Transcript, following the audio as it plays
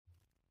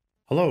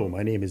Hello,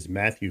 my name is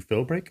Matthew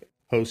Philbrick,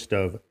 host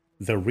of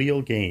The Real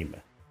Game,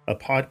 a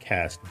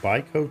podcast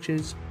by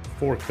coaches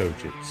for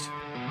coaches.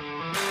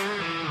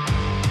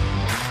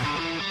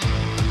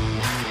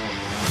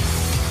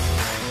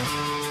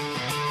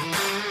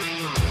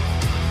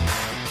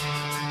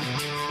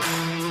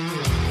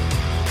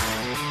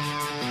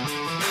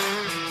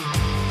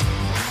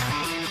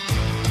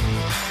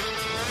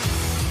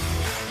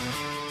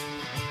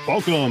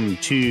 Welcome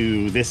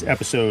to this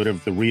episode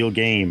of The Real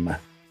Game.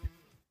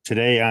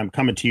 Today, I'm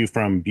coming to you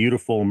from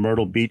beautiful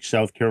Myrtle Beach,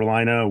 South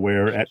Carolina,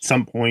 where at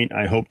some point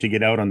I hope to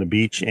get out on the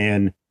beach,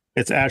 and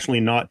it's actually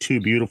not too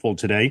beautiful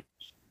today.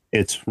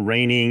 It's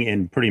raining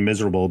and pretty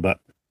miserable, but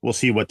we'll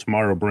see what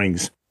tomorrow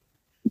brings.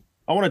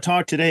 I want to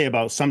talk today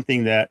about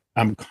something that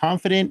I'm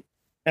confident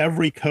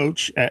every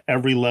coach at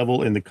every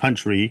level in the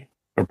country,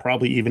 or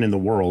probably even in the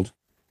world,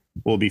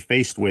 will be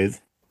faced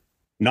with,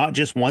 not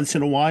just once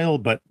in a while,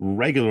 but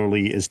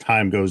regularly as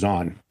time goes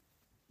on.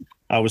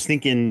 I was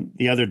thinking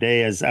the other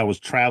day as I was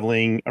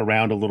traveling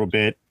around a little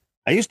bit,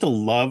 I used to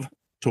love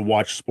to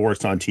watch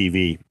sports on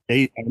TV.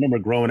 I remember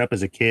growing up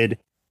as a kid,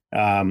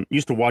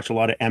 used to watch a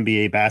lot of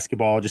NBA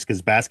basketball just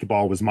because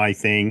basketball was my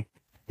thing.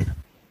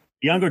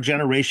 Younger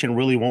generation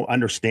really won't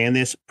understand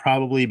this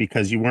probably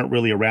because you weren't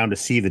really around to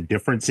see the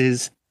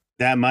differences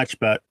that much.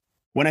 But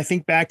when I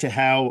think back to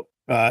how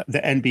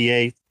the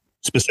NBA,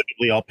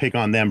 specifically, I'll pick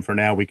on them for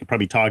now. We could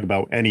probably talk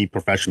about any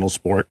professional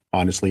sport,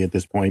 honestly, at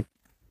this point.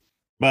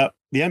 But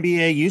the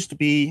NBA used to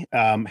be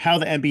how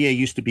the NBA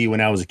used to be when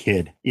I was a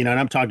kid, and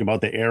I'm talking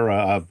about the era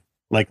of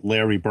like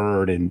Larry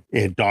Bird and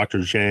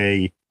Dr.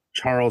 J,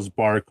 Charles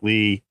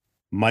Barkley,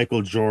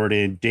 Michael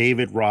Jordan,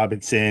 David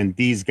Robinson,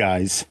 these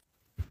guys,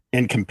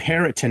 and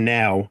compare it to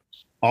now.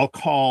 I'll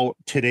call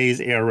today's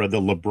era the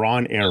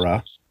LeBron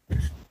era.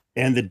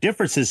 And the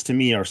differences to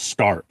me are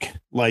stark.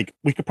 Like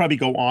we could probably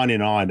go on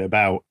and on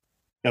about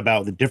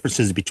the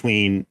differences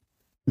between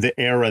the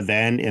era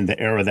then and the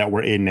era that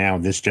we're in now,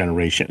 this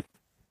generation.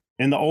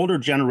 And the older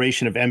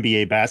generation of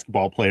NBA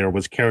basketball player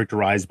was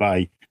characterized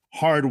by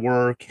hard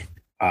work,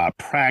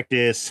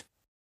 practice,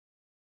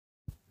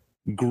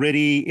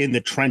 gritty in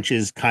the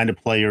trenches kind of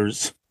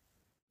players.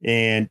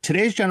 And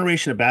today's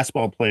generation of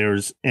basketball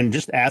players and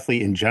just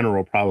athlete in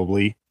general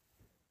probably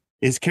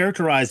is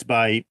characterized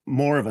by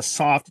more of a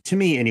soft, to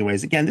me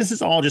anyways, again, this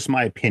is all just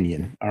my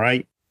opinion, all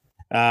right?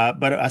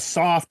 But a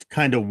soft,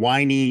 kind of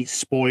whiny,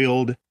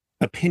 spoiled,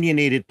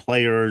 opinionated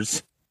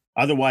players,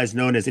 otherwise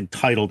known as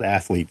entitled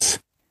athletes.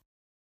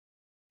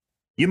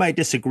 You might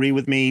disagree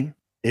with me.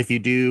 If you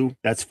do,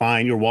 that's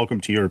fine. You're welcome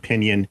to your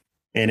opinion.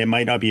 And it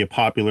might not be a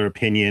popular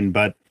opinion,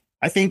 but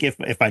I think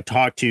if I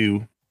talk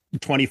to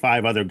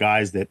 25 other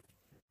guys that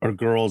or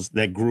girls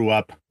that grew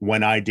up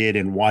when I did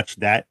and watched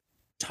that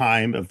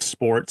time of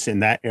sports in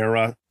that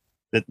era,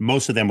 that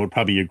most of them would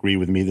probably agree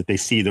with me that they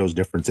see those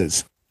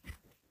differences.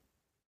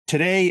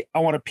 Today, I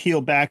want to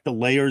peel back the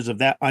layers of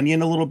that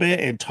onion a little bit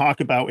and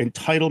talk about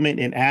entitlement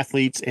in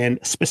athletes and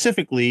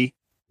specifically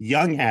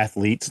young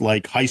athletes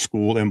like high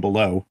school and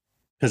below,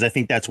 because I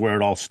think that's where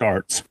it all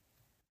starts.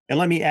 And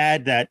let me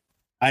add that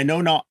I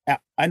know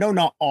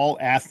not all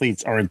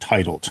athletes are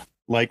entitled.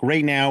 Like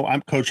right now,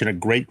 I'm coaching a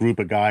great group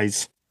of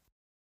guys.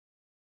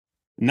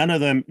 None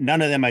of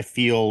them I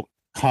feel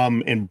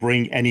come and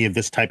bring any of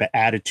this type of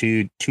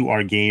attitude to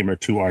our game or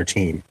to our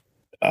team.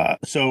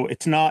 So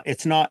it's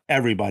not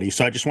everybody.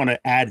 So I just want to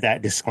add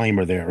that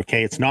disclaimer there.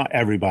 Okay. It's not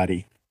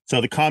everybody. So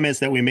the comments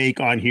that we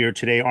make on here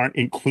today aren't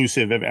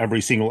inclusive of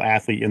every single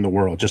athlete in the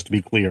world, just to be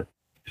clear.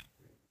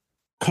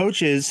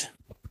 Coaches,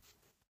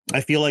 I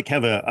feel like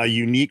have a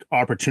unique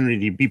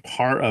opportunity to be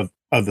part of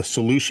the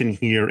solution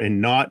here and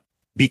not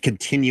be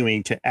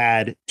continuing to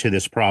add to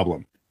this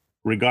problem,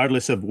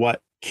 regardless of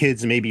what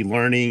kids may be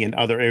learning in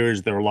other areas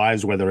of their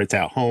lives, whether it's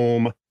at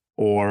home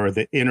or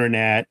the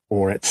internet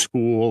or at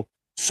school,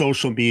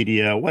 social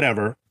media,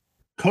 whatever.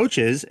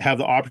 Coaches have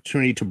the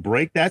opportunity to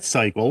break that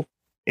cycle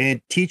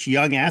and teach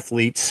young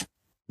athletes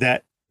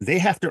that they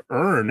have to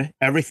earn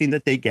everything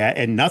that they get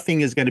and nothing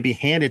is going to be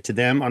handed to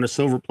them on a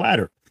silver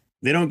platter.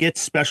 They don't get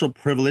special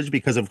privilege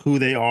because of who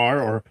they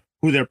are or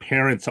who their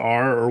parents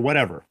are or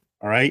whatever.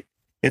 All right.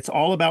 It's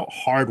all about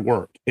hard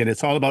work, and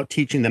it's all about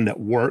teaching them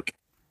that work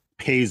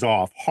pays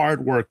off.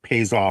 Hard work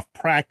pays off.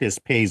 Practice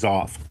pays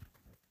off.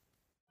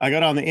 I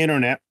got on the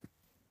internet,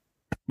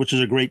 which is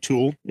a great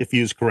tool if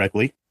used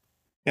correctly.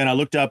 And I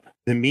looked up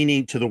the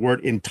meaning to the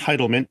word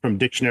entitlement from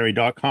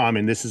dictionary.com,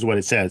 and this is what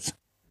it says.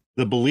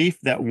 The belief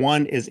that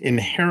one is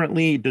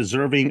inherently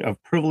deserving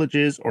of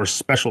privileges or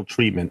special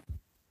treatment.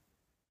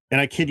 And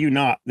I kid you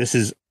not,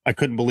 I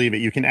couldn't believe it.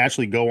 You can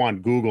actually go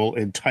on Google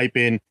and type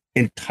in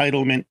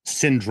entitlement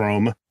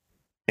syndrome,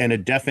 and a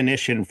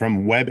definition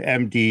from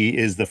WebMD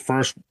is the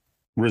first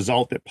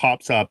result that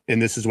pops up,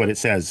 and this is what it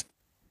says.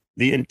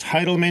 The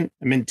entitlement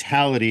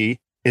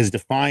mentality is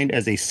defined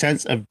as a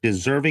sense of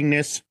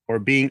deservingness or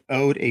being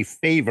owed a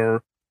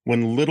favor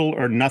when little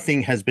or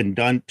nothing has been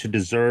done to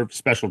deserve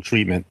special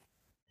treatment.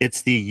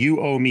 It's the you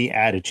owe me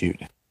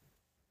attitude,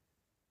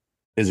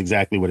 is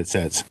exactly what it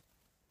says.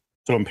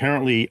 So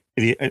apparently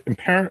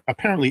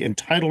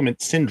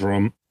entitlement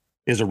syndrome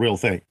is a real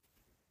thing.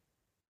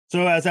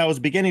 So as I was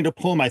beginning to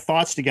pull my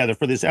thoughts together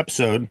for this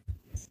episode,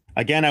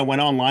 again, I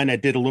went online, I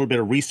did a little bit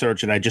of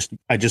research, and I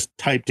just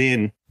typed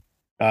in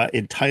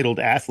entitled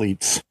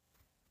athletes,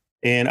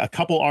 and a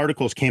couple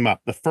articles came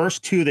up. The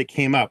first two that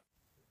came up,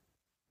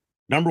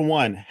 number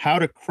one, How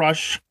to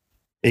Crush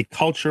a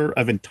Culture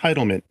of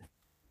Entitlement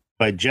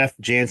by Jeff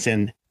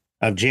Jansen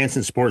of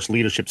Jansen Sports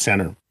Leadership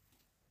Center.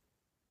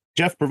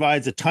 Jeff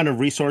provides a ton of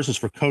resources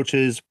for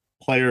coaches,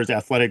 players,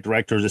 athletic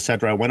directors,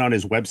 etc. I went on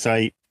his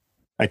website.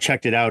 I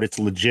checked it out. It's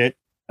legit.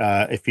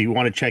 If you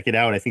want to check it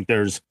out, I think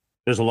there's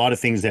a lot of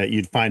things that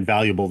you'd find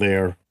valuable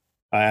there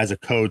as a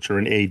coach or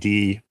an AD,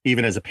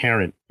 even as a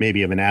parent,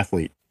 maybe of an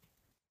athlete.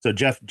 So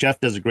Jeff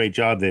does a great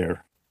job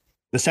there.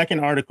 The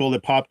second article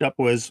that popped up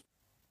was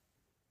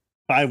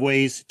 5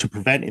 Ways to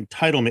Prevent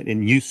Entitlement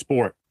in Youth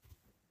Sport.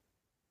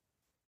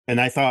 And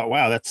I thought,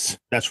 wow,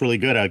 that's really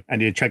good. I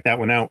need to check that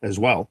one out as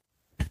well.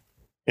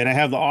 And I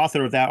have the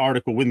author of that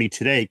article with me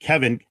today,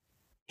 Kevin.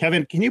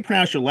 Kevin, can you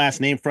pronounce your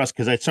last name for us?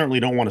 Because I certainly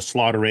don't want to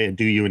slaughter it and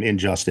do you an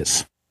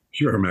injustice.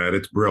 Sure, Matt.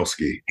 It's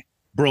Brilski.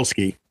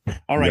 Brilski.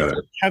 All right.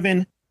 So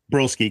Kevin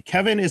Brilski.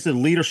 Kevin is the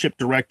leadership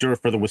director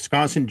for the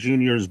Wisconsin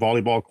Juniors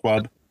Volleyball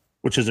Club,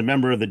 which is a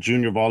member of the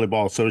Junior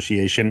Volleyball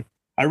Association.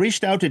 I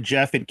reached out to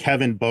Jeff and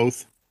Kevin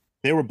both.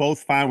 They were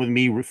both fine with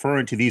me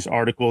referring to these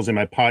articles in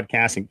my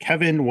podcast. And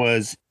Kevin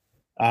was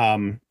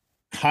kind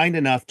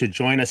enough to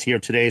join us here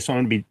today. So I'm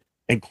going to be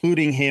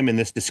including him in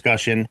this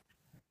discussion.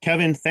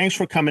 Kevin, thanks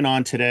for coming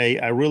on today.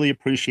 I really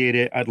appreciate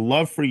it. I'd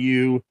love for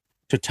you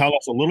to tell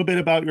us a little bit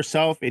about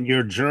yourself and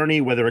your journey,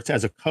 whether it's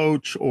as a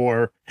coach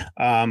or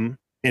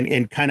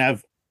in kind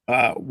of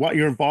what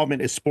your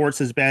involvement in sports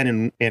has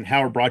been and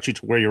how it brought you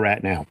to where you're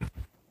at now.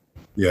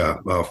 Yeah.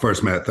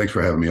 First, Matt, thanks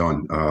for having me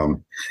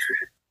on.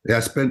 I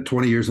spent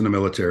 20 years in the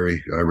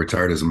military. I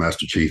retired as a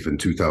Master Chief in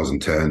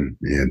 2010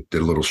 and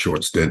did a little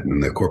short stint in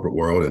the corporate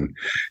world.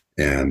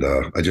 And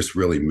I just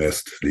really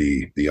missed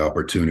the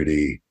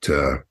opportunity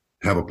to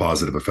have a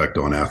positive effect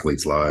on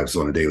athletes' lives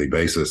on a daily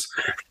basis.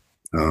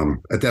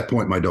 At that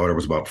point, my daughter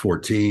was about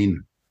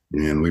 14,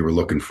 and we were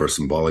looking for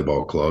some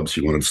volleyball clubs. She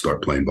wanted to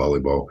start playing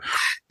volleyball.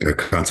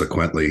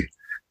 Consequently,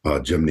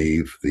 Jim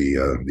Neve,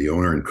 the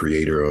owner and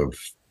creator of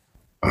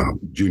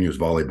juniors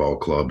volleyball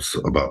clubs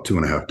about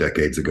 2.5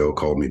 decades ago,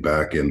 called me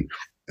back, and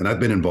I've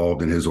been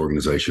involved in his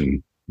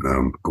organization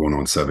going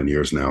on 7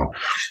 years now.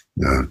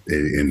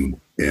 And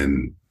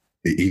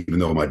even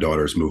though my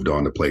daughter's moved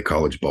on to play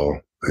college ball,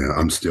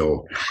 I'm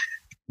still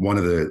one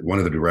of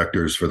the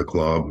directors for the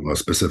club,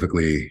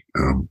 specifically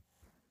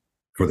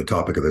for the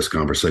topic of this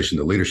conversation,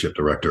 the leadership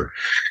director.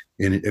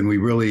 And we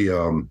really,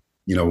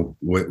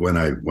 when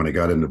I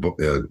got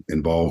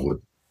involved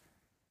with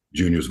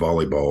juniors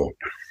volleyball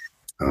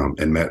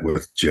and met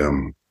with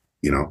Jim,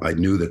 I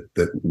knew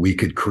that we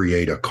could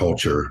create a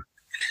culture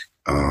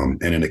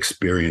and an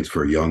experience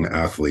for young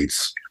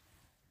athletes.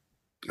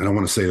 I don't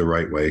want to say the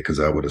right way because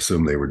I would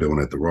assume they were doing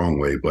it the wrong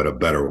way, but a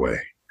better way.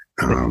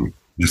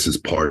 This is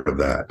part of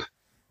that.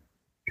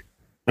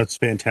 That's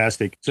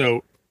fantastic.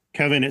 So,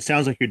 Kevin, it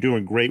sounds like you're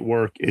doing great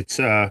work. It's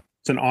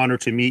an honor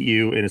to meet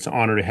you, and it's an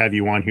honor to have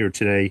you on here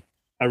today.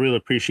 I really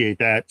appreciate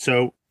that.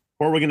 So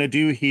what we're going to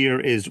do here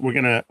is we're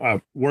going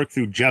to work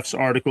through Jeff's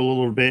article a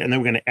little bit, and then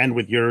we're going to end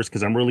with yours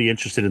because I'm really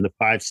interested in the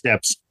 5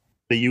 steps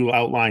that you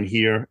outline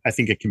here. I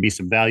think it can be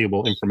some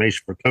valuable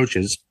information for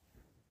coaches.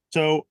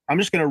 So I'm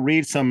just going to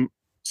read some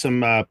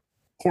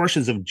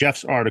portions of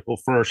Jeff's article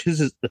first.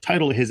 The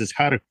title of his is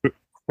How to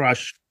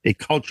Crush a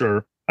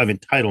Culture of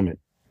Entitlement.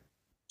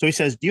 So he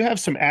says, do you have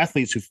some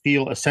athletes who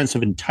feel a sense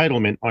of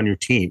entitlement on your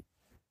team?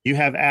 Do you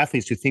have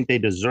athletes who think they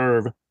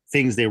deserve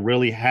things they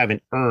really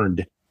haven't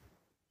earned?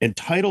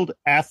 Entitled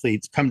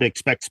athletes come to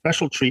expect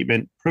special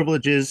treatment,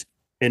 privileges,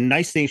 and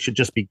nice things should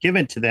just be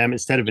given to them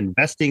instead of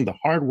investing the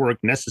hard work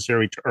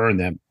necessary to earn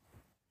them.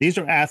 These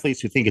are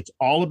athletes who think it's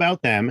all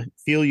about them,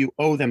 feel you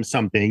owe them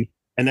something,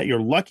 and that you're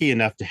lucky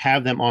enough to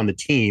have them on the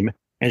team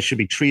and should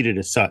be treated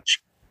as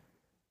such.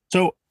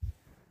 So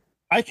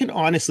I can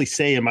honestly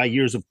say in my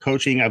years of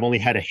coaching, I've only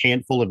had a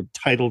handful of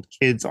entitled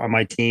kids on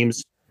my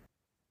teams.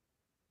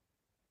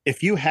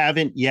 If you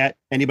haven't yet,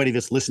 anybody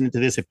that's listening to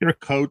this, if you're a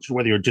coach,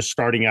 whether you're just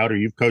starting out or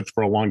you've coached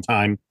for a long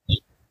time,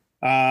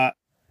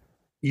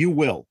 you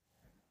will.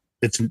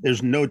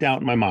 There's no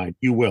doubt in my mind,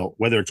 you will.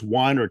 Whether it's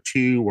 1 or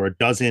 2 or a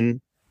dozen,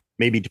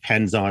 maybe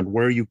depends on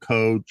where you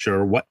coach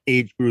or what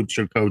age groups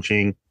you're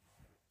coaching.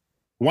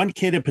 One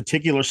kid in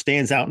particular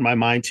stands out in my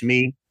mind to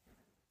me.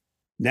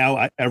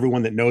 Now,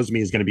 everyone that knows me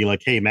is going to be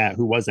like, hey, Matt,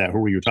 who was that? Who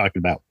were you talking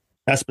about?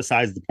 That's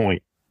besides the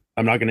point.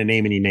 I'm not going to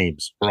name any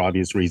names for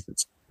obvious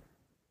reasons.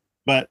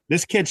 But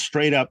this kid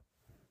straight up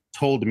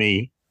told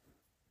me,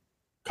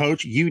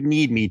 Coach, you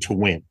need me to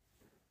win.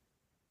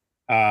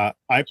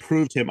 I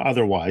proved him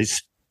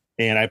otherwise,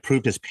 and I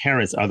proved his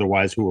parents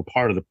otherwise who were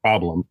part of the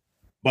problem.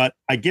 But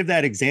I give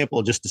that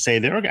example just to say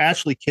there are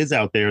actually kids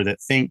out there that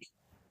think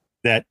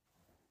that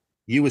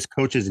you as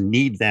coaches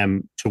need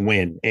them to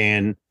win,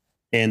 and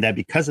that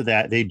because of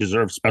that, they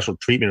deserve special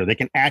treatment or they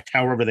can act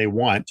however they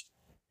want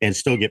and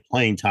still get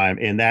playing time.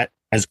 And that,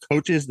 as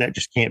coaches, that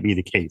just can't be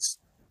the case.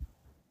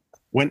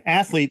 When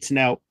athletes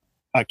now,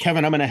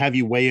 Kevin, I'm going to have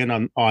you weigh in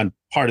on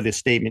part of this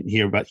statement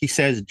here, but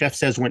Jeff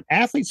says, when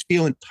athletes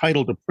feel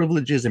entitled to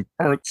privileges and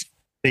perks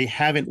they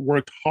haven't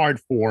worked hard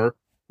for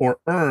or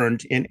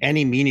earned in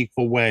any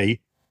meaningful way,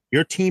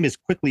 your team is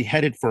quickly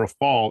headed for a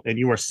fall, and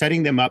you are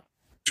setting them up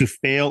to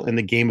fail in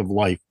the game of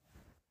life.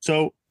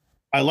 So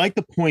I like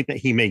the point that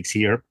he makes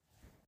here.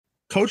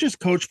 Coaches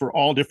coach for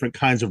all different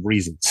kinds of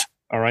reasons.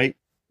 All right.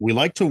 We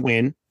like to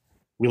win.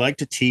 We like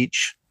to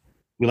teach.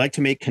 We like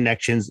to make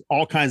connections,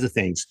 all kinds of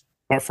things.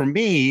 But for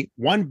me,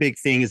 one big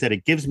thing is that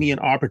it gives me an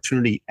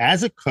opportunity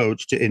as a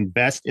coach to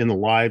invest in the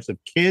lives of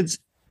kids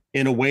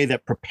in a way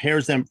that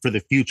prepares them for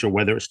the future,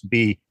 whether it's to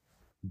be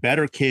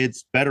better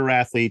kids, better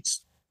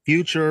athletes,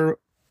 future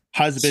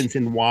husbands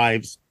and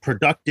wives,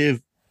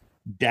 productive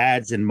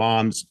dads and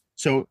moms.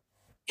 So,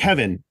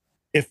 Kevin,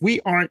 if we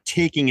aren't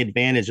taking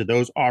advantage of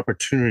those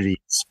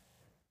opportunities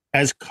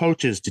as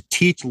coaches to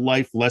teach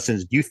life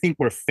lessons, do you think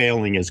we're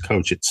failing as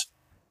coaches?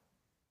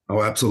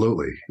 Oh,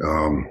 absolutely.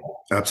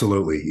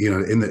 Absolutely. You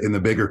know, in the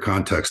bigger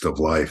context of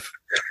life,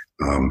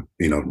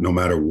 you know, no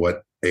matter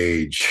what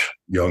age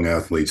young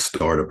athletes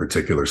start a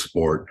particular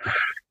sport,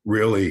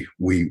 really,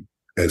 we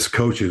as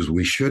coaches,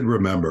 we should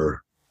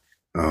remember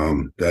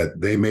that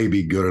they may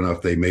be good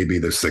enough. They may be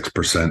the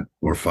 6%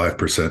 or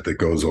 5% that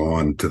goes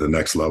on to the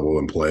next level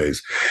and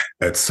plays.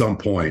 At some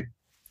point,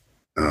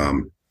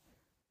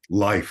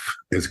 life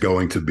is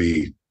going to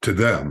be to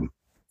them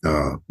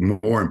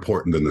more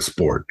important than the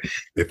sport.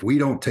 If we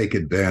don't take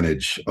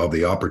advantage of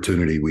the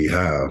opportunity we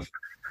have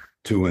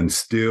to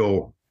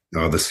instill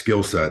the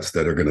skill sets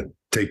that are going to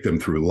take them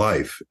through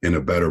life in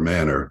a better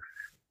manner,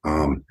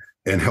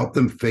 and help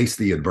them face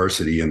the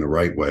adversity in the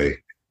right way,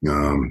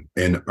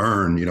 and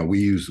earn, you know, we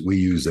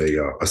use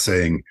a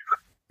saying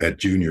at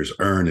juniors: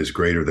 earn is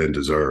greater than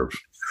deserve.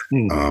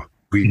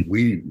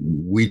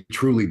 We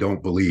truly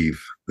don't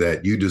believe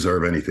that you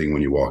deserve anything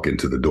when you walk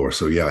into the door.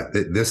 So yeah,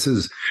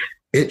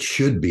 it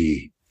should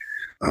be,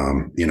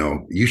 you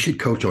know, you should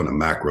coach on a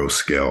macro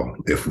scale,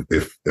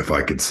 if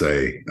I could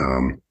say,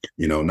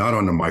 you know, not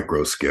on the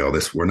micro scale.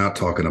 We're not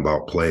talking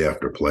about play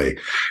after play.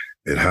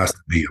 It has to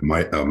be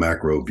a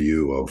macro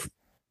view of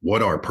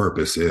what our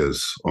purpose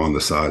is on the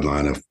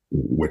sideline of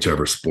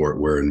whichever sport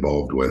we're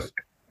involved with.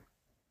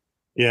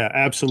 Yeah,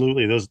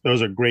 absolutely.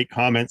 Those are great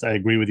comments. I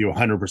agree with you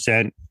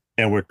 100%.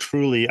 And we're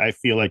truly, I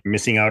feel like,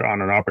 missing out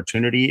on an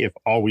opportunity if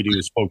all we do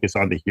is focus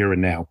on the here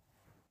and now.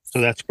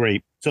 So that's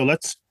great. So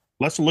let's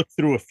look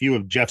through a few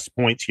of Jeff's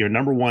points here.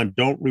 Number one,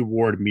 don't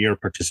reward mere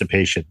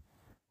participation.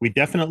 We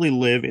definitely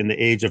live in the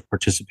age of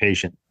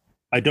participation.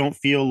 I don't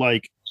feel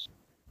like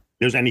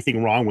there's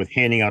anything wrong with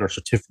handing out a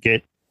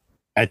certificate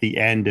at the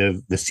end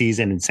of the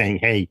season and saying,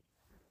 hey,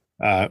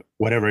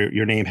 whatever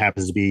your name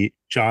happens to be,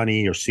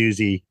 Johnny or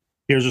Susie,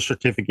 here's a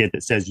certificate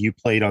that says you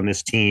played on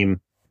this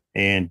team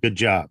and good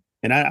job.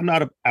 And I'm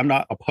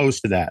not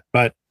opposed to that.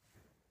 But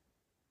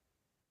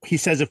he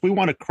says, if we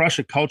want to crush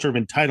a culture of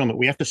entitlement,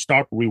 we have to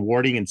stop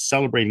rewarding and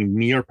celebrating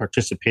mere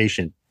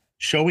participation.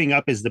 Showing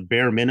up is the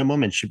bare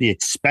minimum and should be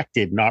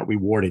expected, not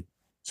rewarded.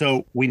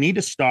 So we need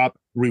to stop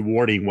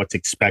rewarding what's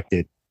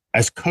expected.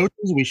 As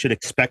coaches, we should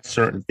expect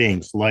certain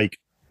things like,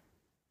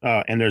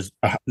 and there's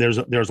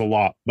a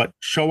lot, but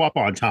show up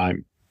on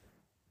time,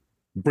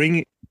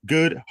 bring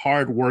good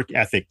hard work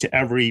ethic to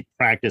every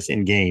practice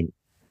and game,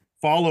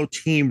 follow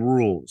team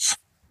rules,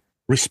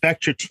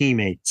 respect your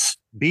teammates,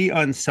 be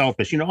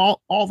unselfish, you know,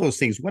 all those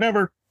things,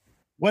 whatever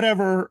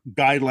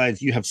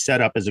guidelines you have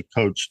set up as a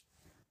coach,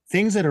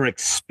 things that are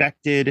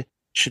expected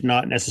should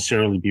not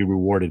necessarily be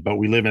rewarded. But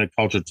we live in a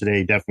culture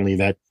today, definitely,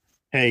 that,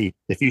 hey,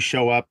 if you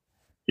show up,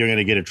 you're going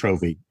to get a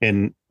trophy.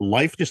 And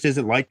life just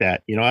isn't like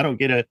that. You know, I don't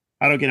get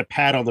a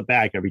pat on the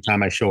back every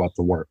time I show up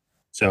to work.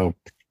 So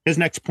his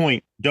next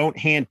point, don't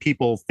hand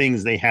people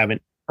things they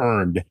haven't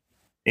earned.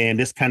 And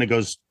this kind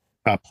of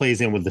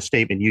plays in with the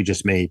statement you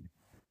just made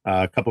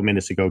a couple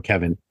minutes ago,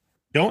 Kevin.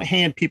 Don't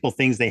hand people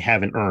things they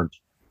haven't earned.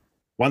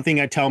 One thing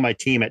I tell my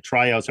team at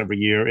tryouts every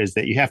year is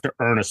that you have to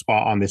earn a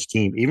spot on this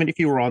team, even if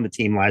you were on the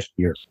team last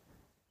year.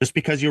 Just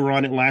because you were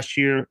on it last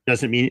year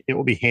doesn't mean it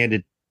will be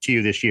handed to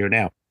you this year.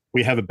 Now,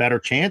 we have a better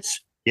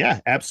chance. Yeah,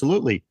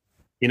 absolutely.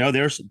 You know,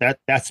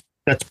 that's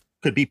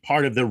could be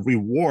part of the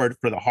reward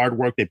for the hard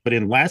work they put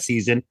in last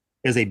season,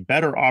 is a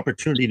better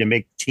opportunity to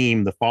make the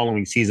team the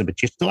following season,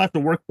 but you still have to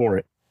work for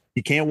it.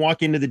 You can't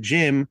walk into the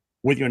gym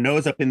with your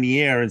nose up in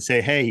the air and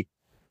say, hey,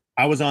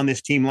 I was on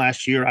this team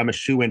last year, I'm a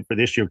shoe-in for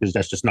this year, because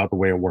that's just not the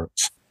way it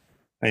works.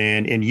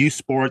 And in youth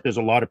sport, there's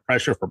a lot of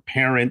pressure for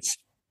parents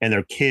and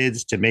their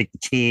kids to make the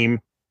team,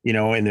 you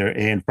know,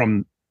 and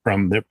from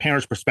their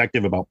parents'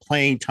 perspective about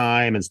playing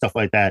time and stuff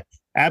like that.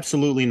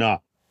 Absolutely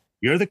not.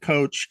 You're the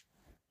coach.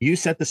 You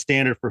set the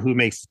standard for who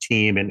makes the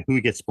team and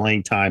who gets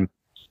playing time.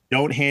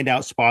 Don't hand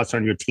out spots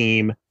on your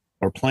team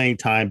or playing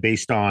time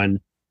based on,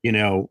 you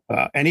know,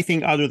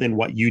 anything other than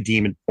what you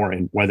deem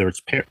important, whether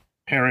it's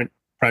parent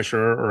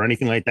pressure or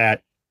anything like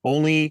that,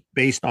 only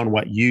based on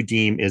what you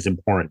deem is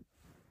important.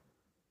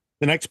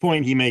 The next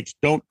point he makes,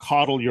 don't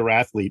coddle your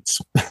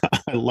athletes.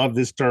 I love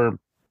this term.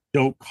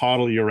 Don't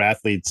coddle your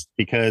athletes,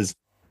 because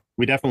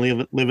we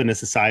definitely live in a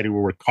society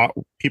where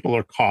people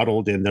are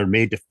coddled and they're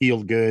made to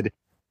feel good.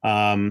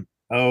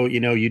 Oh,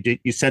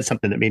 you said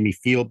something that made me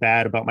feel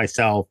bad about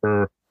myself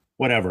or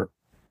whatever.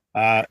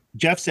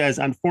 Jeff says,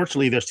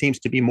 unfortunately, there seems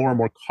to be more and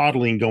more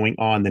coddling going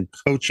on than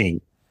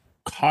coaching.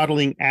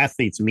 Coddling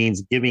athletes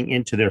means giving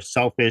into their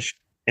selfish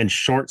and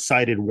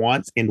short-sighted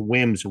wants and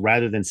whims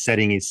rather than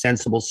setting a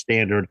sensible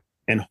standard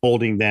and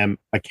holding them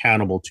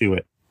accountable to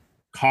it.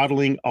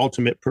 Coddling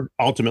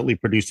ultimately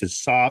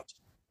produces soft,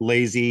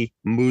 lazy,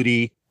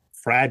 moody,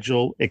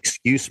 fragile,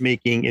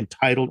 excuse-making,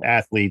 entitled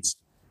athletes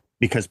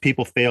because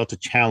people fail to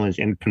challenge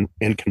and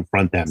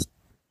confront them.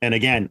 And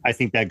again, I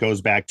think that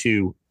goes back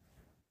to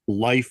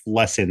life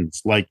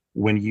lessons. Like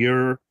when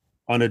you're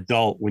an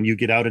adult, when you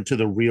get out into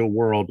the real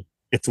world,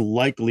 it's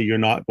likely you're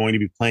not going to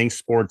be playing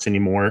sports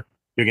anymore.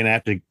 You're going to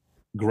have to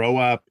grow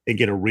up and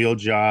get a real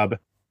job,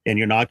 and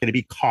you're not going to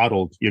be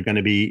coddled. You're going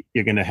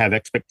to have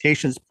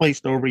expectations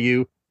placed over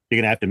you. You're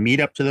going to have to meet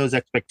up to those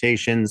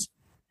expectations,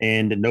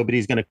 and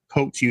nobody's going to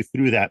coax you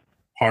through that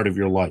part of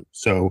your life.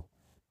 So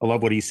I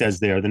love what he says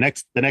there. The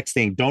next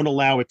thing, don't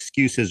allow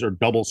excuses or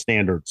double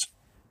standards.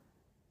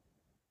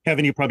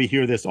 Kevin, you probably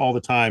hear this all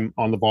the time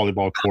on the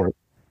volleyball court.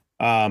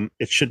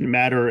 It shouldn't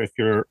matter if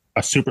you're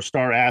a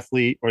superstar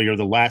athlete or you're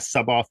the last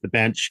sub off the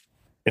bench.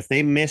 If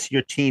they miss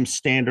your team's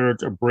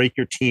standards or break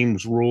your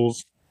team's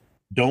rules,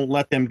 don't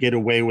let them get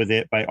away with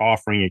it by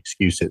offering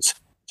excuses.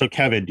 So,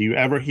 Kevin, do you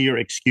ever hear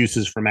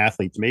excuses from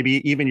athletes?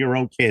 Maybe even your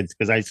own kids,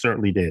 because I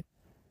certainly did.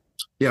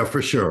 Yeah,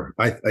 for sure.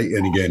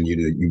 And again,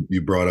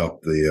 you brought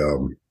up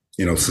the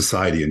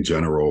society in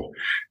general,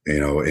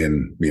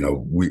 and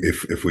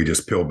if we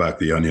just peel back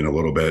the onion a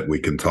little bit, we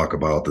can talk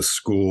about the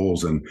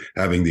schools and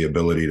having the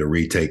ability to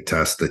retake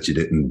tests that you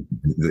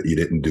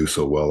didn't do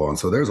so well on.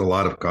 So there's a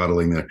lot of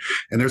coddling there,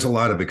 and there's a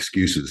lot of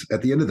excuses.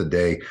 At the end of the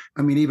day,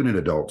 I mean, even in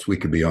adults, we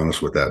could be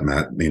honest with that,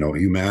 Matt.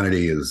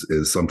 Humanity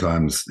is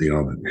sometimes,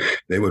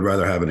 they would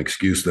rather have an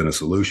excuse than a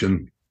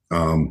solution.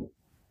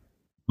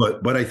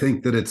 But I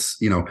think that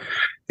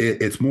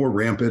it's more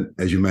rampant,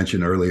 as you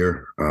mentioned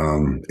earlier,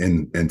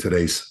 in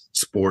today's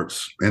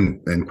sports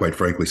and quite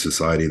frankly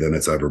society than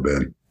it's ever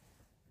been.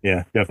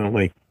 Yeah,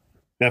 definitely,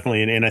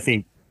 and I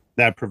think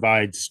that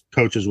provides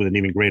coaches with an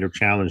even greater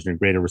challenge and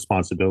greater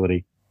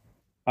responsibility.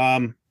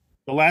 The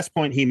last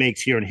point he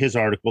makes here in his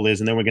article is,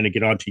 and then we're going to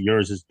get on to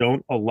yours, is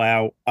don't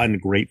allow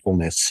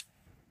ungratefulness.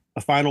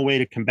 A final way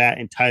to combat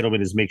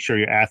entitlement is make sure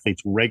your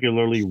athletes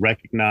regularly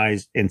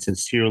recognize and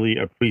sincerely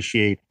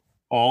appreciate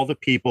all the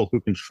people who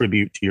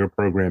contribute to your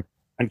program.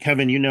 And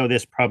Kevin, you know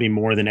this probably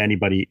more than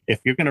anybody. If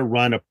you're going to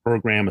run a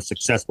program, a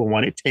successful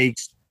one, it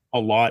takes a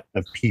lot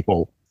of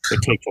people.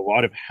 It takes a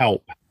lot of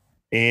help.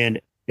 And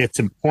it's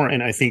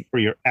important, I think, for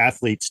your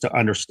athletes to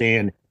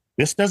understand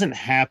this doesn't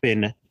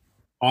happen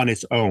on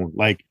its own.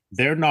 Like,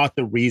 they're not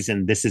the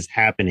reason this is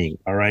happening.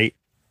 All right.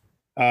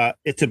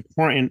 It's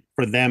important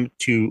for them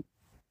to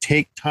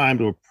take time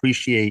to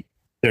appreciate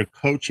their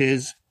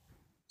coaches,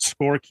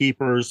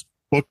 scorekeepers,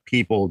 book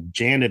people,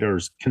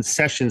 janitors,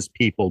 concessions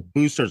people,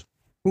 boosters,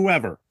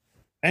 whoever,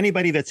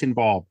 anybody that's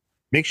involved.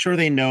 Make sure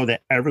they know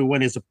that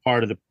everyone is a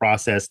part of the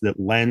process that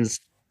lends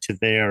to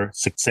their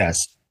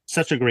success.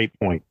 Such a great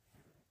point.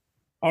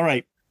 All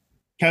right,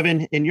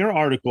 Kevin, in your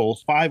article,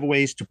 5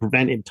 ways to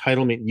prevent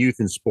entitlement youth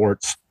in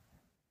sports,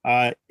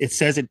 it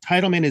says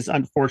entitlement is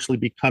unfortunately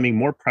becoming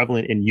more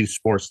prevalent in youth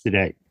sports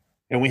today,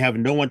 and we have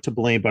no one to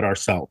blame but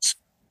ourselves.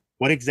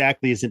 What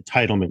exactly is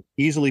entitlement?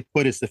 Easily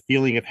put, it's the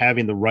feeling of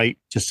having the right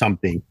to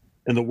something.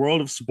 In the world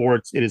of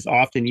sports, it is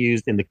often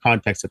used in the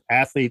context of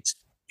athletes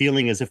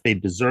feeling as if they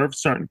deserve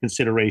certain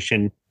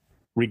consideration,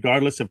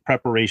 regardless of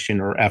preparation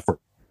or effort.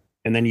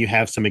 And then you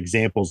have some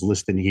examples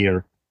listed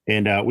here.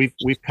 And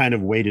we've kind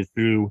of waded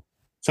through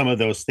some of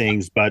those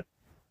things, but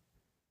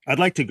I'd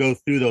like to go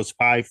through those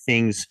 5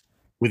 things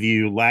with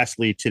you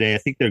lastly today. I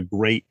think they're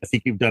great. I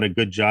think you've done a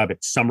good job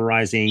at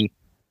summarizing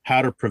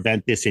how to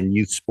prevent this in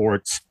youth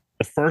sports.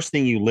 The first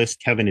thing you list,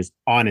 Kevin, is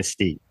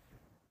honesty.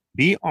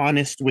 Be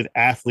honest with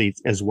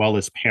athletes as well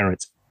as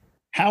parents.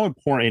 How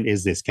important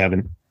is this,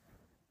 Kevin?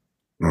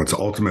 No, it's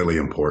ultimately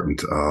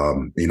important.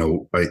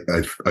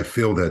 I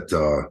feel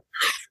that,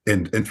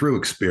 and through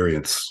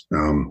experience,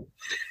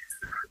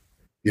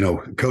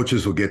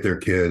 coaches will get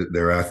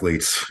their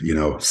athletes,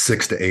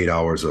 6 to 8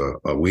 hours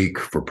a week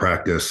for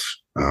practice,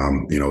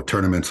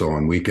 tournaments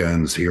on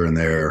weekends here and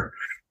there.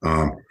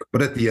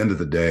 But at the end of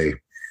the day,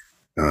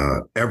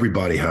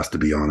 everybody has to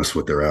be honest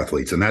with their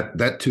athletes, and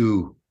that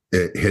too,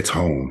 it hits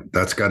home.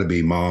 That's got to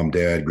be mom,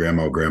 dad,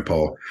 grandma,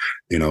 grandpa,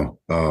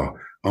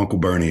 Uncle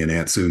Bernie and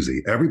Aunt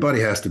Susie. Everybody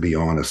has to be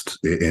honest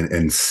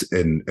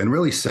and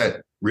really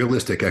set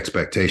realistic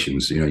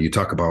expectations. You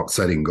talk about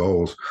setting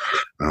goals,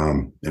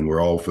 and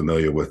we're all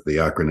familiar with the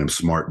acronym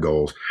SMART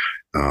goals.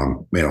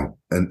 And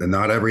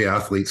not every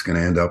athlete's going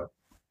to end up,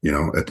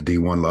 at the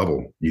D1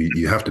 level.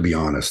 You have to be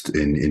honest,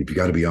 and you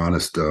got to be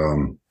honest.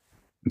 And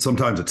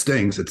sometimes it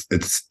stings.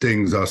 It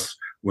stings us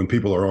when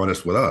people are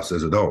honest with us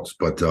as adults.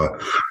 But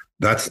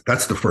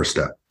that's the first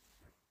step.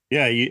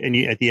 Yeah,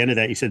 you at the end of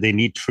that, you said they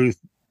need truth,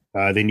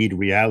 they need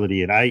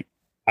reality, and I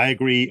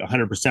agree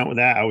 100% with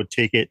that. I would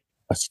take it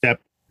a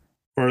step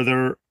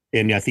further,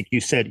 and I think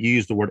you said you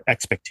used the word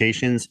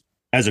expectations.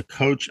 As a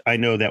coach, I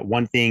know that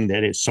one thing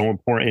that is so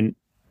important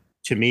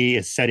to me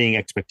is setting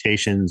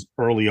expectations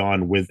early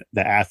on with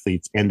the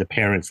athletes and the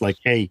parents. Like,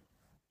 hey,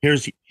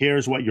 here's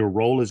what your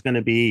role is going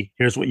to be.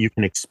 Here's what you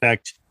can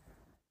expect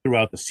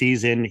throughout the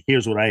season.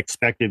 Here's what I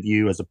expect of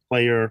you as a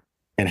player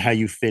and how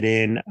you fit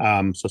in.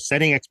 So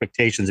setting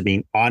expectations and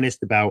being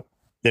honest about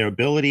their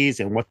abilities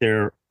and what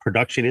their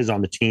production is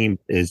on the team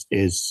is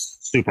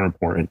super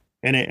important.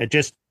 And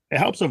it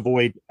helps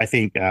avoid, I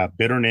think,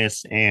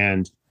 bitterness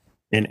and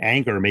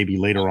anger maybe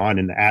later on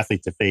in the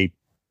athletes if they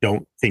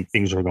don't think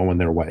things are going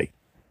their way.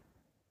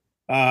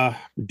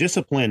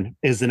 Discipline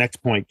is the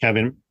next point,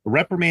 Kevin.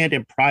 Reprimand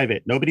in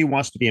private. Nobody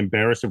wants to be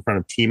embarrassed in front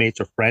of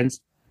teammates or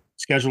friends.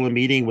 Schedule a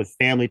meeting with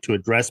family to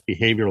address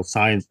behavioral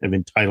signs of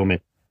entitlement.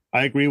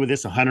 I agree with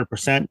this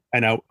 100%.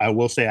 And I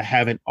will say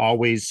I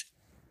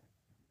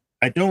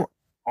don't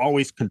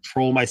always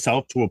control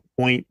myself to a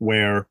point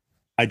where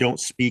I don't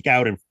speak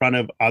out in front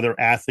of other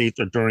athletes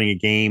or during a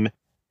game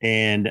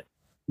and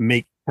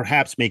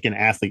perhaps make an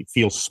athlete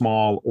feel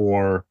small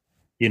or,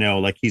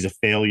 like he's a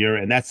failure.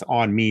 And that's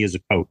on me as a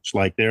coach.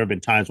 Like there have been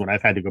times when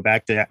I've had to go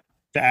back to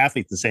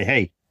athletes and say,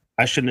 hey,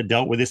 I shouldn't have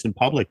dealt with this in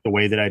public the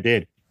way that I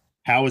did.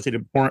 How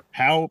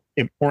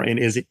important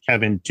is it,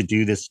 Kevin, to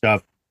do this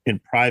stuff in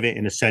private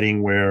in a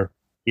setting where,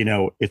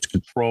 it's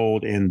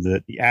controlled and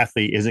the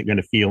athlete isn't going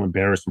to feel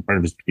embarrassed in front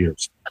of his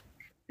peers?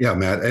 Yeah,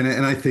 Matt.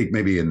 And I think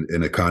maybe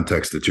in a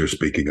context that you're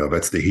speaking of,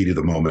 that's the heat of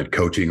the moment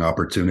coaching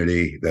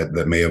opportunity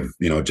that may have,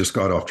 just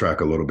got off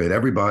track a little bit.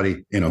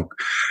 Everybody,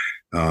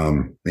 I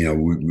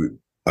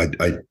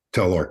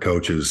tell our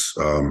coaches,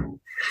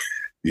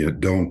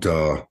 don't,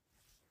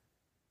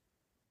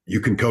 you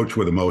can coach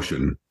with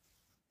emotion,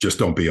 just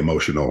don't be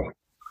emotional.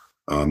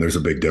 There's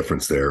a big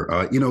difference there.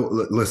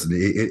 Listen,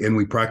 and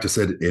we practice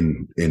it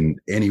in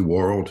any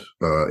world,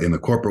 in the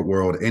corporate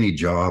world, any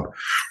job.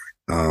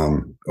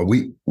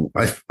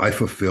 I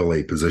fulfill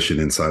a position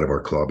inside of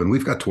our club, and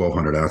we've got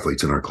 1,200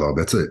 athletes in our club.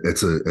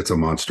 It's a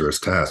monstrous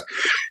task.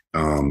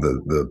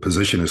 The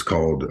position is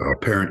called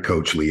parent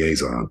coach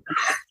liaison.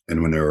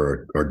 And when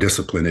there are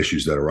discipline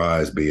issues that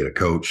arise, be it a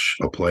coach,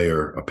 a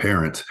player, a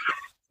parent,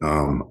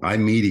 I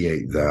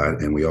mediate that,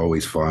 and we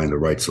always find the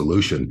right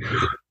solution.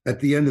 At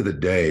the end of the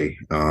day,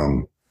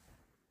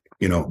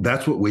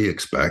 that's what we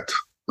expect.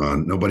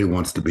 Nobody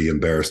wants to be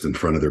embarrassed in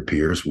front of their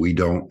peers. We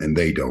don't, and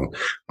they don't.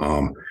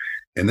 And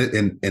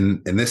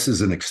this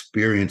is an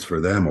experience for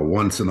them, a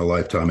once in a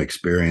lifetime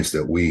experience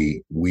that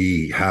we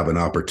have an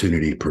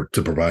opportunity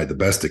to provide the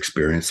best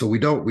experience. So we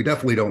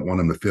definitely don't want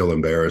them to feel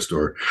embarrassed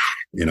or,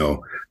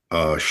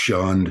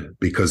 shunned,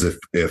 because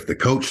if the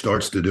coach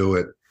starts to do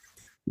it,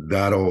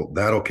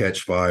 that'll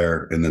catch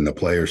fire, and then the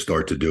players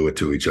start to do it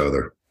to each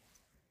other.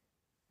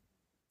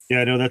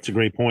 Yeah, no, that's a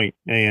great point.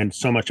 And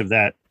so much of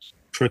that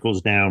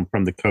trickles down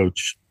from the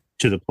coach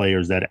to the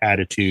players. That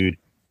attitude,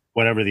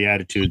 whatever the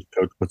attitude the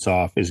coach puts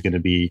off, is going to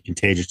be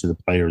contagious to the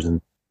players. And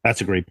that's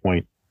a great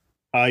point.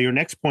 Your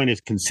next point is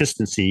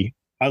consistency.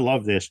 I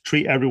love this.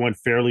 Treat everyone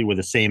fairly with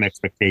the same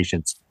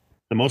expectations.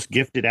 The most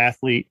gifted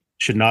athlete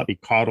should not be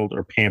coddled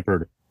or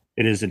pampered.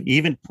 It is an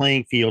even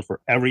playing field for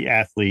every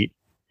athlete,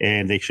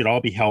 and they should all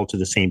be held to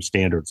the same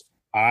standards.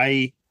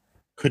 I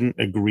couldn't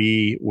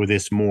agree with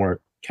this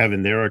more,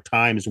 Kevin. There are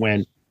times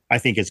when I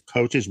think as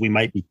coaches, we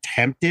might be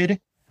tempted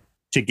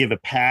to give a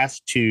pass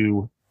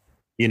to,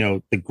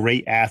 the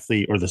great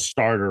athlete or the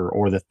starter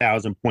or the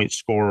 1,000-point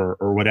scorer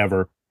or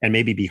whatever, and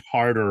maybe be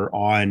harder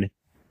on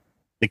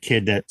the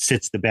kid that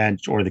sits the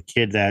bench or the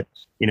kid that,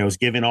 is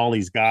given all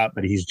he's got,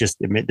 but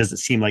it doesn't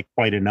seem like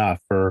quite enough.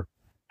 Or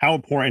how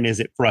important is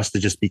it for us to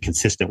just be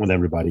consistent with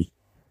everybody?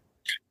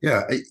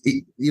 Yeah,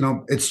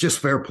 it's just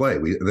fair play.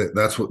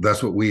 That's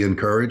what we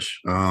encourage.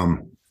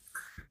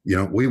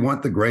 We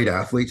want the great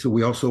athletes, and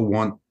we also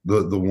want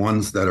the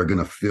ones that are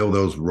going to fill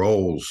those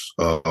roles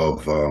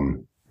of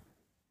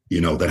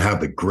that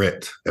have the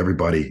grit.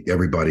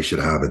 Everybody should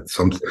have it.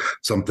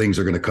 Some things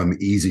are going to come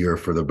easier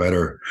for the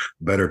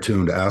better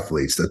tuned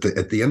athletes.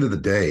 At the end of the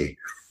day,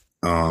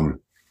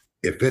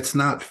 if it's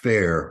not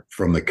fair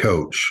from the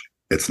coach,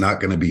 it's not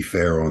going to be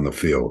fair on the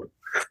field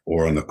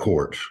or on the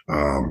court.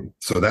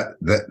 So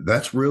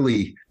that's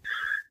really,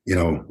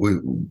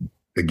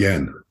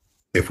 again,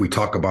 if we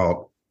talk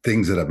about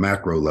things at a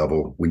macro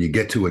level, when you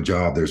get to a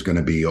job, there's going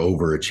to be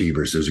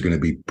overachievers. There's going to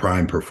be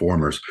prime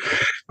performers.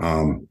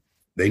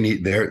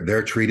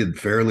 They're treated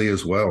fairly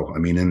as well. I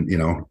mean, in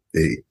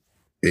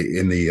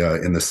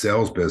the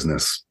sales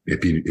business,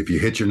 if you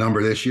hit your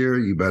number this year,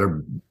 you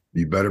better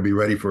be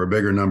ready for a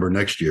bigger number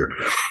next year.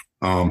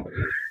 And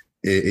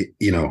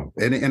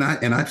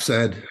I've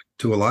said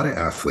to a lot of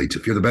athletes,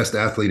 if you're the best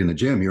athlete in the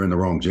gym, you're in the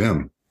wrong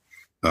gym.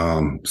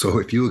 So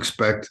if you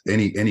expect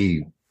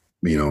any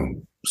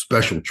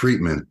special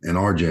treatment in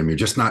our gym, you're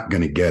just not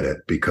going to get it,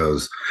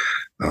 because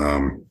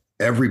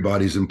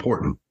everybody's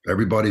important.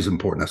 Everybody's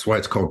important. That's why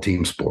it's called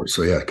team sports.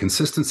 So yeah,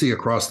 consistency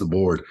across the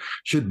board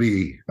should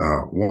be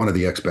one of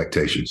the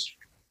expectations.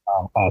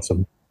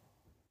 Awesome.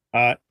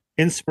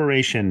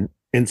 Inspiration.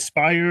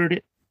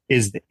 Inspired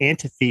is the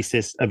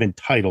antithesis of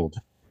entitled.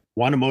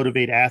 Want to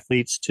motivate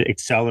athletes to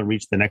excel and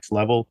reach the next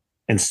level?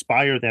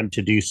 Inspire them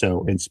to do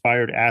so.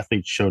 Inspired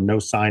athletes show no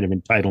sign of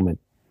entitlement.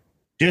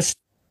 Just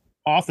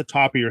off the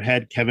top of your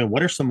head, Kevin,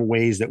 what are some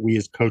ways that we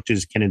as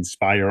coaches can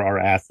inspire our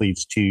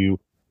athletes to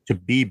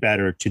be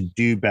better, to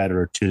do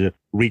better, to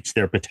reach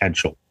their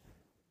potential?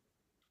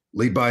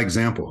 Lead by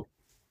example.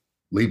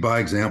 Lead by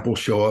example.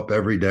 Show up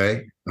every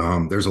day.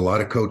 There's a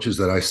lot of coaches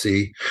that I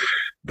see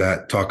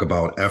that talk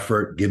about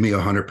effort. Give me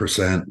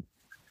 100%.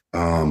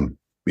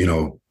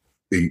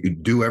 You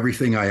do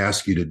everything I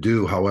ask you to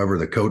do. However,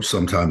 the coach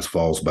sometimes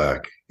falls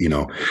back.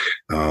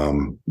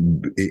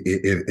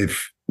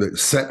 If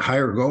set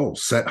higher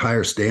goals, set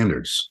higher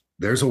standards.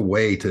 There's a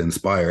way to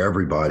inspire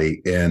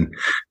everybody, and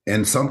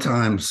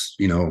sometimes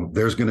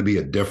there's going to be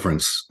a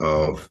difference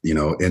of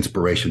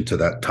inspiration to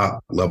that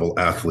top level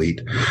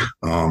athlete.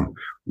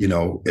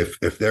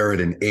 If they're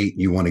at an 8,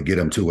 you want to get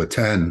them to a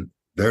 10.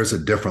 There's a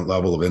different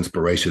level of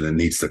inspiration that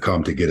needs to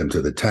come to get him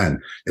to the 10.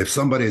 If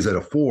somebody's at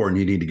a 4 and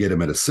you need to get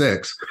him at a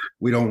 6,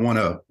 we don't want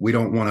to,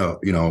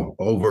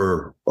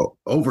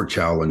 over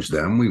challenge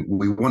them.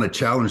 We want to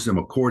challenge them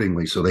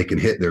accordingly so they can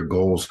hit their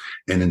goals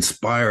and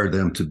inspire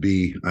them to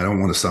be, I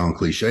don't want to sound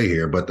cliche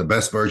here, but the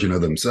best version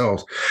of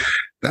themselves.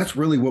 That's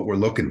really what we're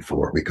looking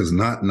for, because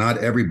not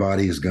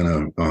everybody is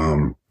going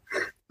to,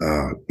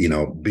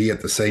 be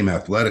at the same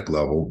athletic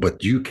level,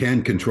 but you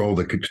can control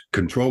the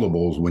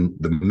controllables when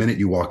the minute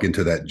you walk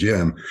into that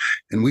gym,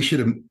 and we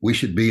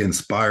should be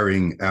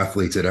inspiring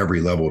athletes at every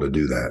level to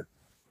do that.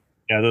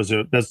 Yeah,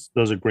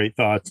 those are great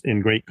thoughts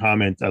and great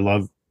comments. I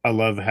love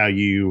how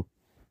you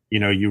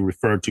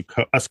referred to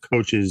us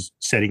coaches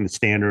setting the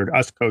standard,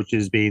 us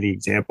coaches being the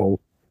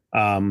example.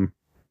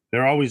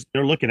 They're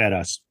looking at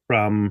us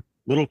from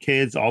little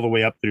kids all the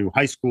way up through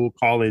high school,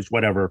 college,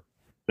 whatever.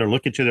 They're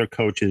looking to their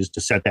coaches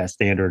to set that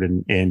standard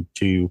and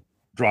to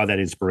draw that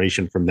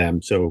inspiration from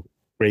them. So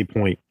great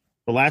point.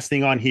 The last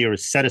thing on here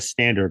is set a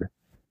standard.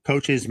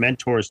 Coaches,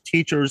 mentors,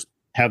 teachers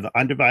have the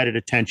undivided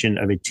attention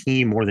of a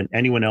team more than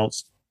anyone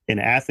else in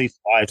athletes'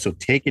 lives. So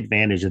take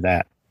advantage of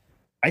that.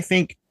 I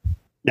think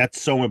that's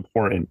so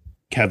important,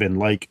 Kevin.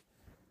 Like,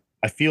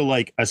 I feel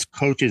like as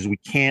coaches, we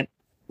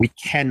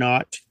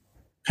cannot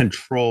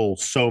control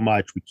so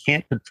much. We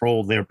can't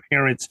control their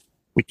parents.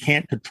 We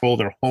can't control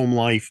their home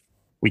life.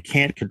 We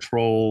can't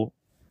control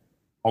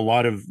a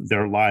lot of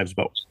their lives,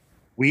 but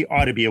we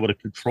ought to be able to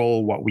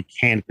control what we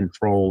can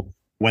control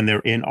when they're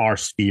in our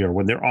sphere,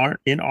 when they aren't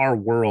in our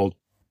world,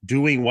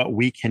 doing what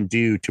we can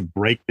do to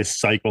break this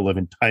cycle of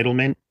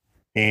entitlement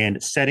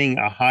and setting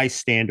a high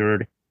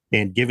standard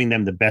and giving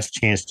them the best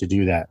chance to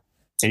do that.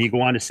 And you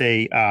go on to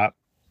say,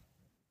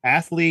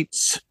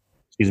 athletes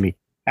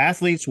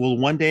will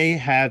one day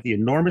have the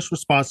enormous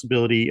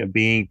responsibility of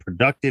being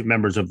productive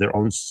members of their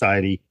own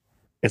society.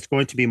 It's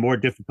going to be more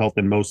difficult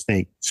than most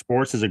think.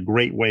 Sports is a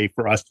great way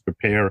for us to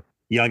prepare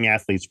young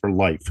athletes for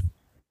life.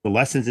 The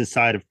lessons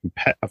inside of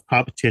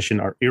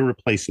competition are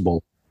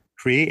irreplaceable.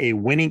 Create a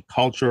winning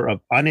culture of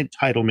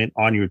unentitlement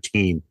on your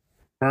team.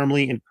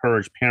 Firmly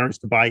encourage parents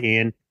to buy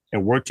in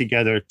and work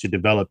together to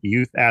develop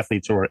youth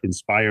athletes who are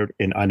inspired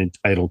and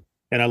unentitled.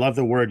 And I love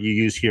the word you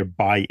use here,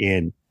 buy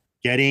in.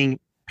 Getting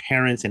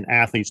parents and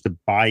athletes to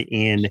buy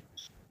in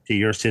to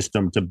your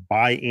system, to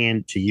buy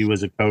in to you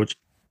as a coach.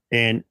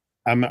 And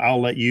I'll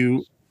let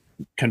you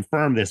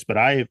confirm this, but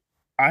I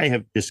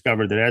have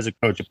discovered that as a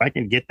coach, if I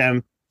can get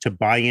them to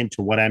buy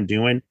into what I'm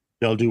doing,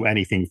 they'll do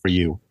anything for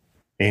you,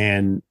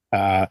 and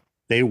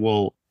they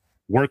will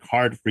work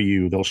hard for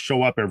you. They'll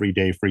show up every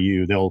day for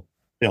you. They'll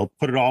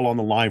put it all on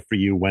the line for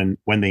you when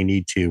they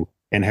need to.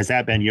 And has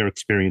that been your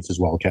experience as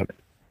well, Kevin?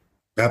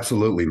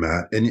 Absolutely,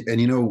 Matt. And I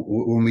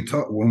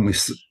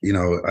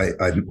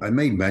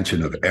made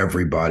mention of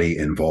everybody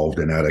involved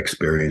in that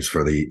experience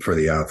for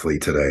the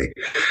athlete today.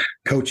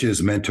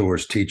 Coaches,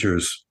 mentors,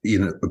 teachers,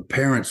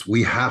 parents,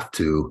 we have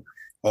to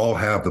all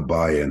have the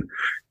buy-in.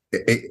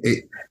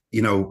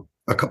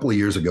 A couple of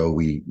years ago,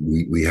 we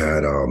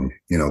had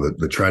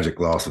the tragic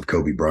loss of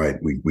Kobe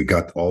Bryant. We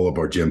got all of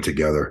our gym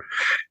together,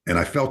 and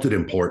I felt it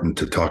important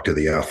to talk to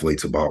the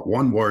athletes about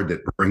one word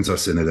that brings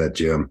us into that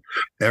gym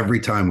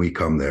every time we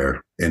come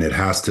there, and it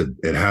has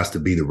to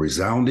be the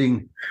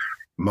resounding,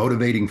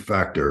 motivating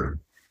factor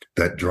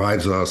that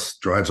drives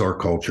our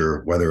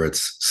culture, whether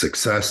it's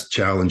success,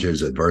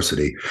 challenges,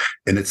 adversity,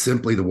 and it's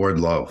simply the word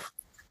love.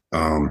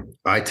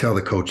 I tell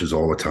the coaches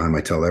all the time,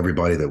 I tell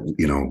everybody that,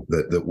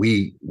 that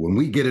when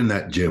we get in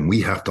that gym,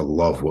 we have to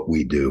love what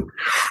we do.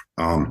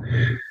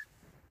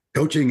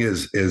 Coaching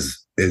is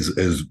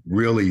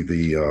really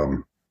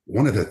the,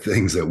 one of the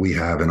things that we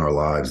have in our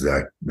lives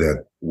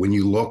that when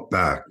you look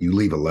back, you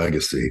leave a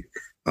legacy.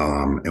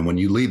 And when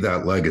you leave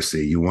that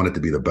legacy, you want it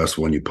to be the best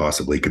one you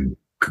possibly could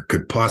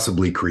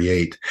possibly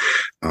create.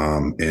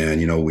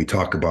 And we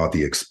talk about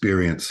the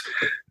experience.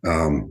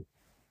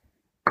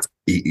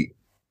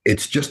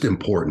 it's just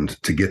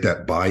important to get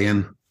that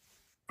buy-in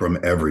from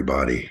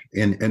everybody.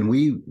 And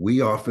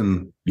we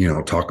often,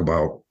 talk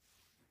about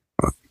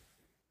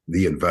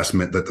the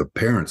investment that the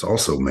parents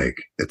also make.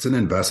 It's an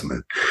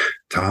investment,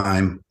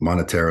 time,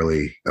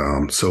 monetarily.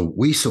 So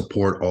we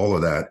support all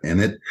of that.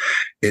 And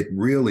it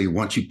really,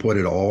 once you put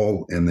it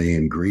all in the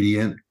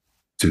ingredient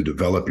to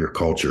develop your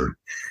culture,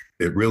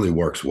 it really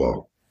works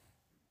well.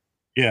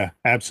 Yeah,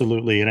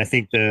 absolutely. And I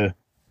think the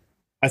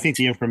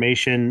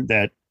information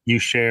that you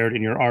shared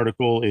in your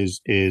article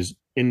is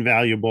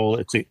invaluable.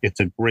 It's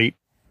a great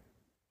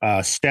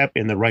step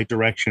in the right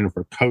direction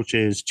for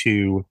coaches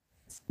to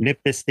nip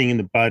this thing in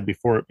the bud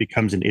before it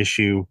becomes an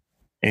issue.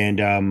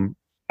 And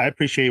I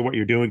appreciate what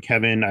you're doing,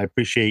 Kevin. I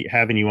appreciate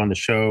having you on the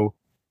show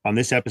on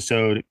this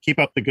episode. Keep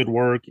up the good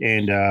work,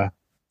 and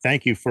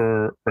thank you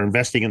for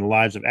investing in the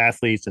lives of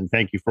athletes, and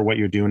thank you for what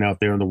you're doing out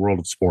there in the world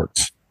of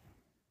sports.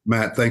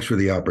 Matt, thanks for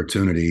the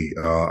opportunity.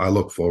 I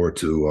look forward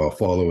to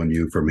following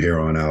you from here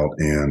on out,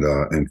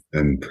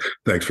 and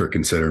thanks for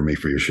considering me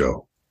for your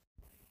show.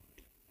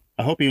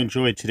 I hope you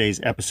enjoyed today's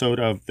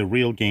episode of The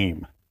Real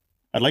Game.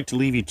 I'd like to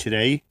leave you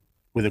today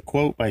with a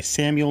quote by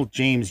Samuel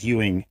James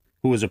Ewing,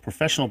 who was a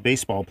professional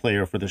baseball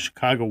player for the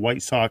Chicago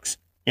White Sox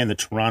and the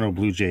Toronto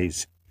Blue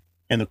Jays.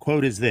 And the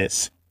quote is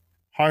this: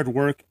 "Hard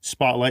work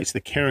spotlights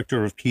the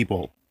character of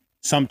people.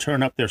 Some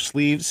turn up their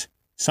sleeves,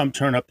 some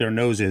turn up their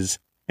noses,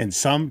 and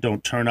some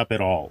don't turn up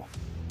at all.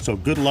 So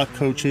good luck,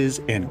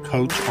 coaches, and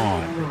coach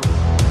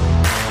on."